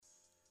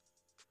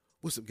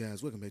What's up,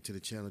 guys? Welcome back to the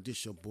channel.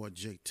 This your boy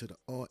J to the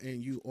R,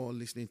 and you are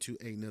listening to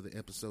another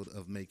episode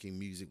of Making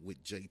Music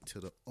with J to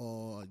the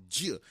R.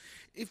 Yeah.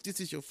 If this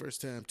is your first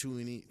time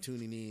tuning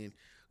in,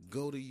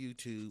 go to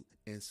YouTube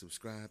and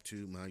subscribe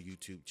to my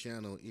YouTube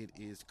channel. It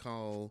is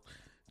called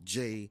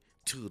J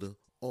to the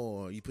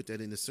R. You put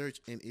that in the search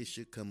and it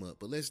should come up.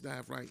 But let's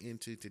dive right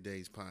into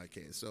today's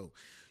podcast. So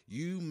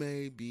you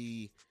may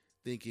be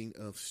thinking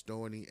of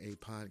starting a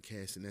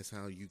podcast, and that's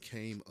how you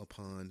came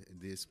upon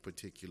this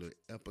particular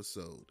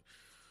episode.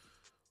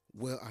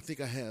 Well, I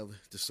think I have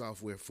the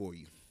software for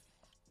you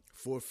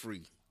for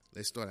free.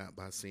 Let's start out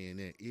by saying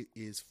that it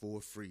is for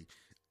free.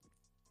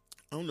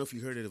 I don't know if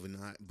you heard of it or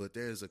not, but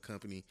there's a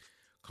company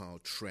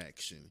called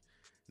Traction.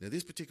 Now,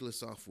 this particular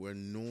software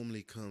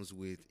normally comes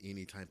with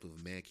any type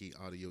of Mackie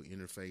audio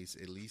interface.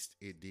 At least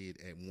it did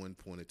at one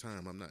point in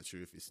time. I'm not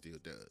sure if it still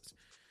does.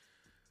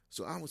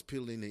 So I was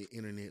peeling the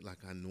internet like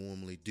I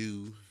normally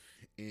do,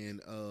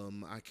 and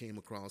I came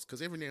across,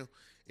 because every now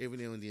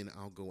and then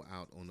I'll go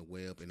out on the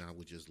web and I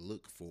would just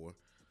look for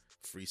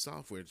free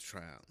software to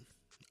try out.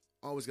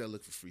 Always got to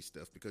look for free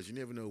stuff, because you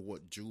never know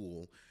what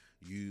jewel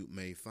you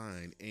may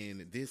find,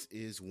 and this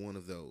is one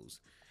of those.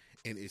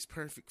 And it's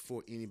perfect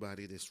for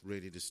anybody that's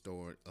ready to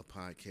start a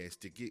podcast,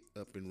 to get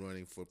up and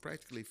running for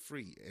practically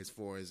free, as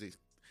far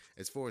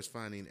as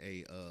finding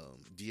a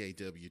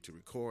DAW to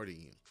record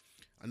in.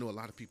 I know a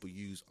lot of people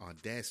use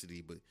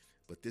Audacity,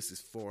 but this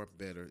is far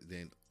better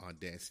than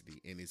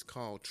Audacity, and it's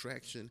called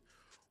Traction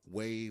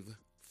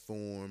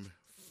Waveform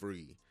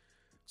Free.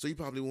 So you're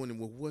probably wondering,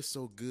 well, what's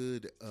so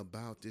good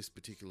about this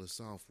particular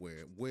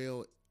software?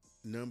 Well,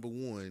 number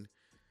one,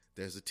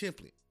 there's a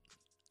template.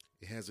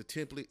 It has a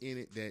template in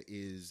it that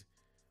is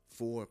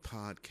for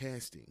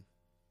podcasting.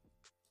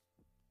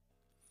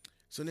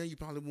 So now you're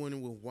probably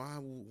wondering, well,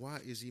 why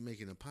is he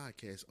making a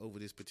podcast over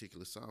this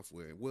particular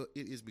software? Well,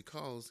 it is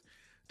because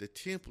the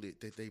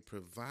template that they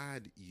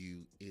provide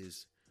you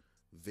is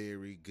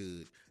very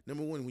good.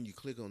 Number one, when you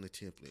click on the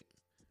template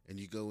and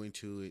you go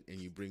into it and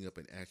you bring up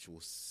an actual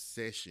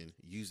session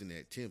using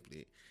that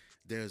template,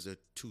 there's a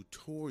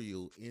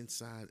tutorial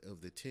inside of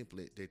the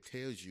template that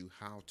tells you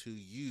how to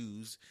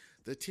use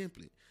the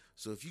template.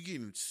 So if you're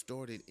getting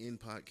started in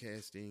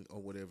podcasting or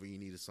whatever, you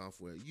need a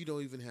software, you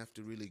don't even have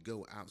to really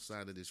go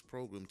outside of this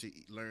program to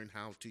learn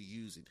how to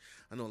use it.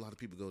 I know a lot of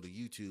people go to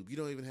YouTube. You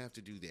don't even have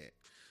to do that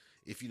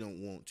if you don't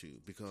want to,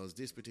 because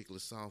this particular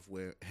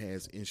software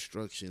has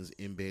instructions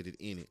embedded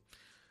in it.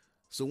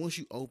 So once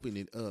you open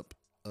it up,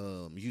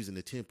 using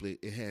the template,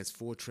 it has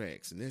 4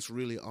 tracks, and that's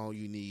really all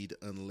you need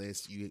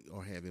unless you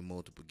are having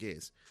multiple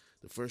guests.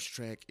 The first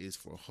track is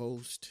for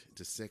host,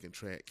 the second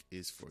track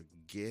is for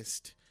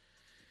guest,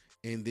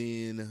 and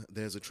then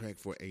there's a track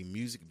for a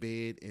music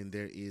bed, and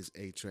there is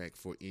a track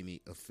for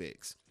any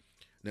effects.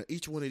 Now,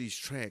 each one of these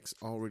tracks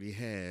already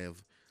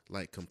have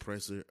like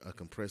a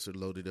compressor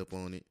loaded up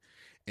on it,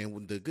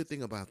 and the good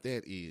thing about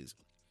that is,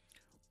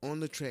 on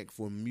the track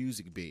for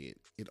music bed,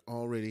 it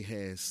already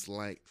has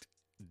slight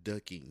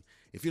ducking.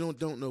 If you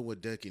don't know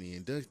what ducking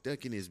is,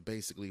 ducking is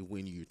basically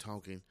when you're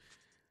talking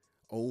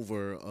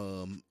over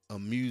a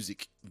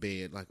music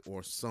bed, like,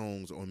 or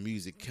songs or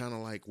music, kind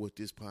of like what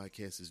this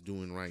podcast is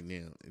doing right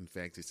now. In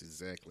fact, it's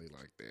exactly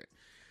like that.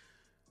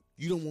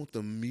 You don't want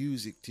the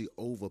music to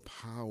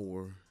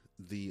overpower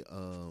the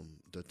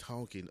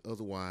talking,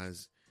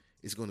 otherwise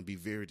it's going to be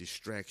very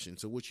distraction.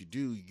 So what you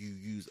do, you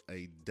use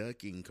a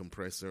ducking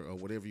compressor or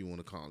whatever you want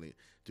to call it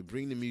to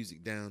bring the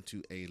music down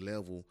to a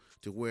level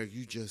to where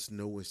you just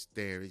know it's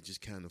there. It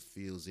just kind of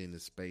fills in the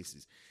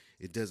spaces.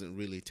 It doesn't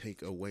really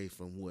take away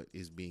from what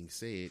is being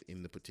said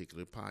in the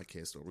particular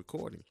podcast or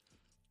recording.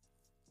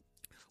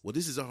 Well,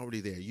 this is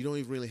already there. You don't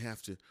even really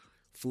have to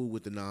fool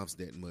with the knobs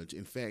that much.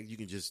 In fact, you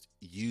can just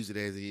use it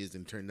as it is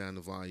and turn down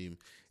the volume,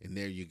 and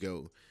there you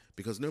go.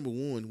 Because number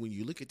one, when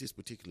you look at this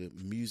particular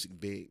music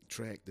bed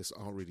track that's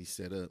already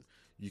set up,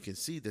 you can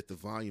see that the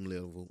volume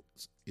level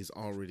is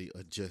already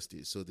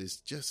adjusted. So there's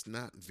just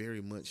not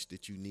very much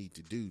that you need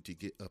to do to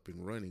get up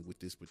and running with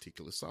this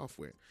particular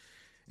software,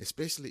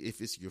 especially if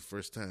it's your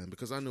first time.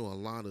 Because I know a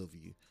lot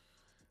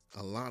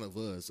of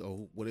us,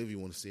 or whatever you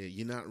want to say,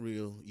 you're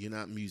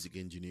not music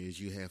engineers.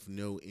 You have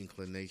no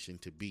inclination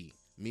to be.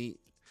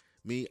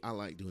 Me, I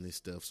like doing this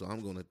stuff, so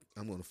I'm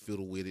gonna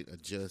fiddle with it,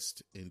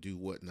 adjust, and do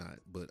whatnot.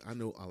 But I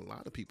know a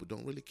lot of people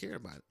don't really care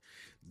about it.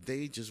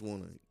 They just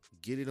want to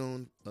get it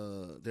on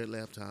their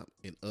laptop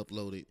and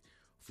upload it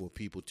for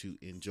people to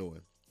enjoy.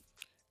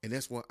 And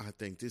that's why I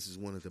think this is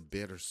one of the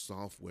better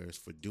softwares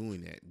for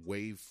doing that,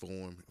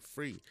 Waveform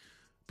Free,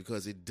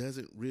 because it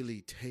doesn't really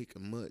take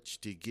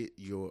much to get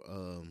your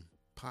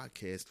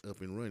podcast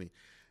up and running.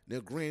 Now,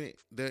 granted,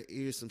 there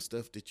is some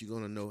stuff that you're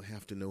going to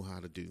have to know how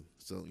to do.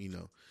 So,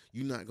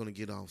 you're not going to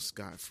get off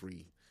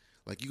scot-free.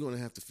 Like, you're going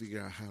to have to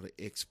figure out how to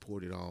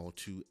export it all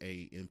to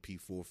a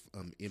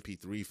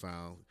MP3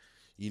 file,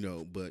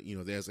 but,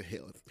 there's a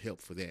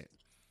help for that.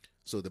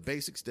 So the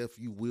basic stuff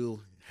you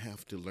will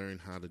have to learn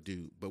how to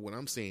do. But what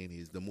I'm saying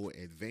is the more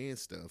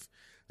advanced stuff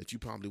that you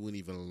probably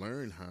wouldn't even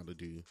learn how to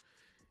do,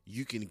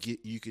 you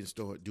can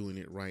start doing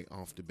it right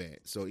off the bat.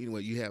 So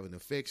anyway, you have an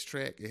effects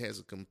track. It has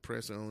a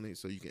compressor on it,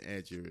 so you can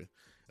add your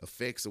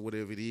effects or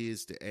whatever it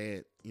is to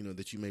add,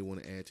 that you may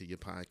want to add to your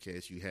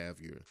podcast. You have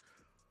your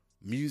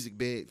music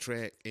bed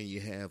track and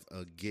you have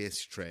a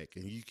guest track.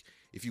 And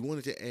if you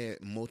wanted to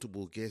add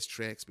multiple guest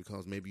tracks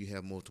because maybe you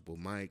have multiple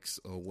mics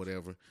or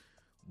whatever,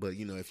 but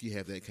if you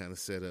have that kind of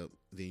setup,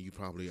 then you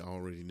probably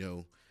already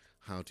know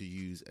how to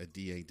use a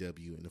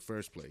DAW in the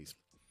first place.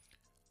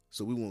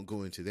 So we won't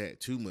go into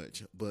that too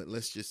much, but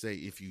let's just say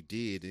if you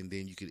did, and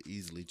then you could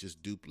easily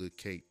just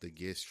duplicate the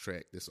guest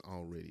track that's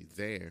already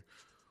there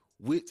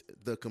with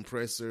the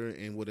compressor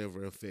and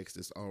whatever effects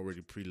that's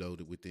already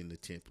preloaded within the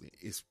template.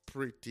 It's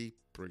pretty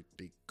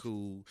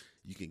cool.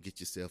 You can get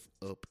yourself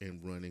up and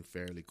running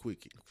fairly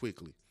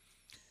quickly.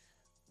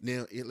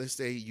 Now, let's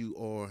say you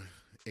are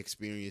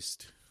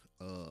experienced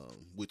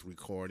with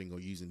recording or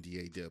using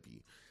DAW.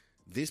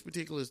 This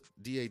particular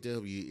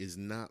DAW is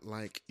not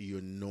like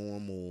your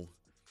normal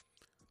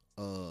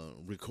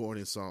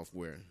recording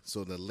software.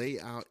 So the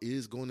layout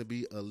is going to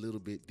be a little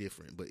bit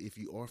different. But if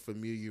you are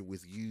familiar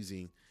with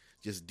using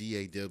just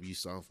DAW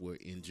software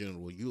in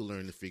general, you'll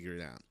learn to figure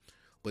it out.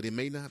 But it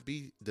may not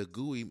be, the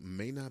GUI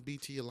may not be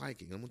to your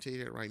liking. I'm going to tell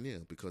you that right now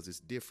because it's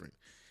different.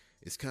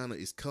 It's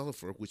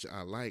colorful, which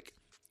I like,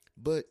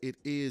 but it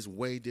is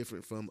way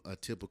different from a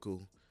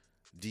typical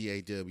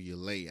DAW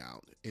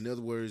layout. In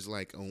other words,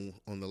 like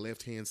on the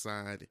left-hand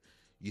side,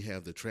 you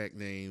have the track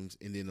names,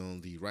 and then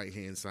on the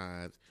right-hand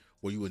side,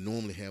 where you would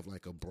normally have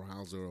like a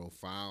browser or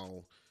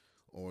file,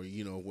 or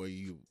where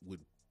you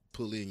would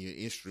pull in your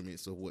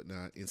instruments or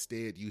whatnot.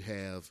 Instead, you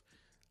have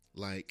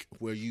like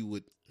where you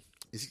would.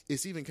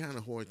 It's even kind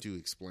of hard to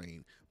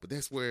explain, but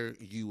that's where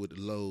you would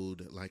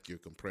load like your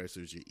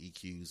compressors, your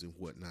EQs, and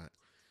whatnot.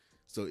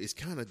 So it's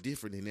kind of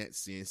different in that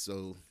sense.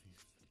 So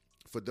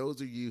for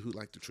those of you who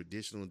like the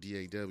traditional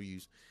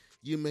DAWs,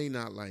 you may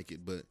not like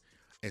it, but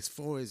as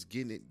far as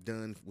getting it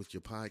done with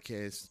your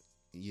podcast,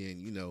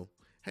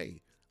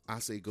 hey, I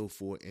say go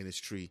for it, and it's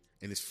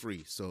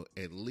free. So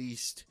at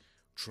least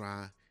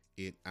try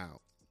it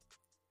out.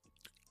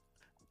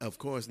 Of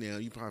course, now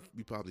you're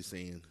probably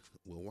saying,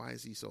 well, why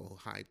is he so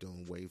hyped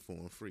on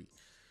Waveform Free?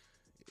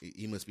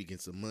 He must be getting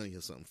some money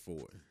or something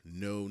for it.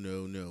 No.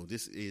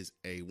 This is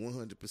a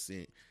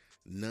 100%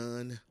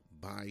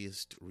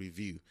 non-biased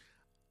review.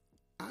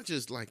 I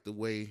just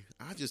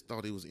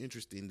thought it was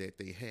interesting that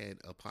they had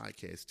a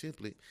podcast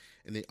template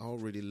and they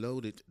already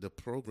loaded the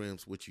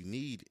programs, what you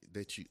need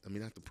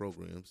not the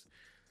programs,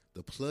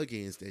 the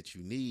plugins that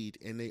you need.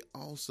 And they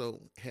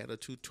also had a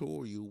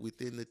tutorial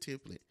within the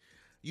template.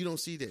 You don't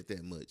see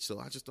that much. So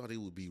I just thought it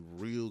would be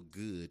real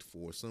good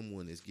for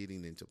someone that's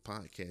getting into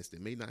podcasts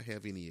that may not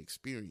have any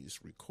experience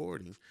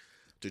recording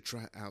to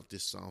try out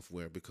this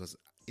software, because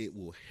it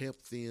will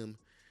help them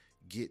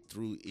get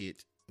through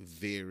it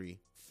very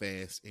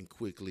fast and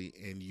quickly,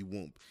 and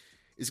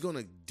it's going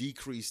to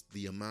decrease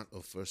the amount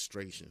of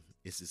frustration.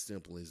 It's as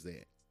simple as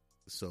that.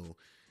 So,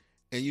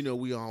 and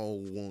we all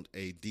want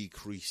a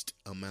decreased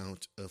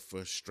amount of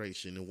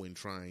frustration when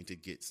trying to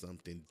get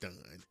something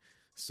done.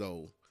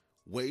 So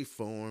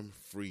Waveform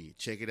Free,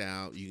 check it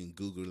out. You can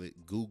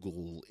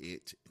Google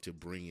it to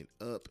bring it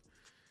up.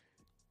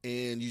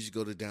 And you just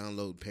go to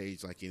download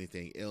page like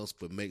anything else,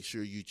 but make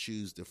sure you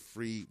choose the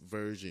free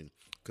version,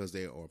 because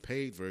there are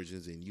paid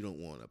versions and you don't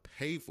want to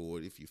pay for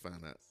it if you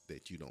find out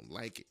that you don't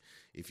like it.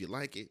 If you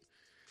like it,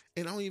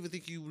 and I don't even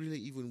think you really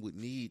even would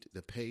need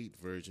the paid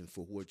version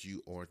for what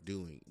you are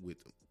doing with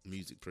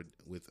music,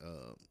 with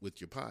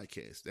your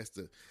podcast. That's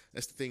the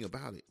thing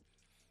about it.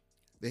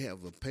 They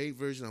have a paid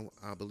version.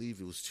 I believe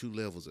it was 2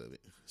 levels of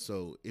it.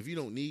 So if you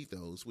don't need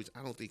those, which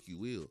I don't think you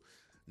will,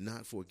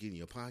 not for getting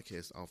your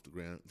podcast off the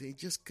ground, they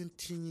just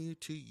continue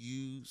to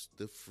use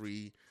the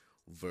free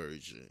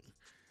version.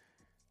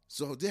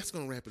 So that's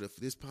going to wrap it up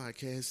for this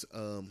podcast.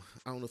 I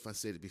don't know if I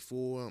said it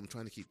before. I'm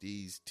trying to keep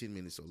these 10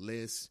 minutes or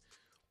less,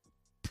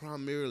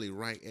 primarily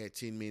right at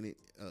 10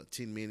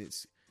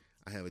 minutes.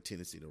 I have a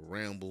tendency to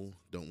ramble.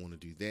 Don't want to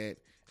do that.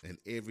 And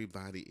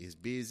everybody is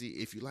busy.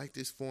 If you like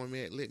this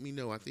format, let me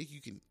know. I think you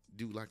can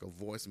do like a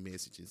voice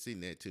message and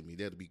send that to me.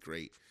 That'll be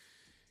great.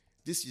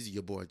 This is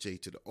your boy J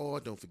to the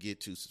R. Don't forget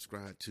to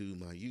subscribe to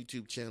my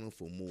YouTube channel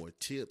for more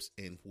tips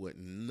and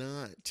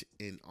whatnot.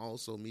 And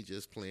also me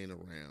just playing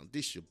around.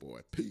 This your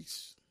boy.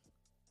 Peace.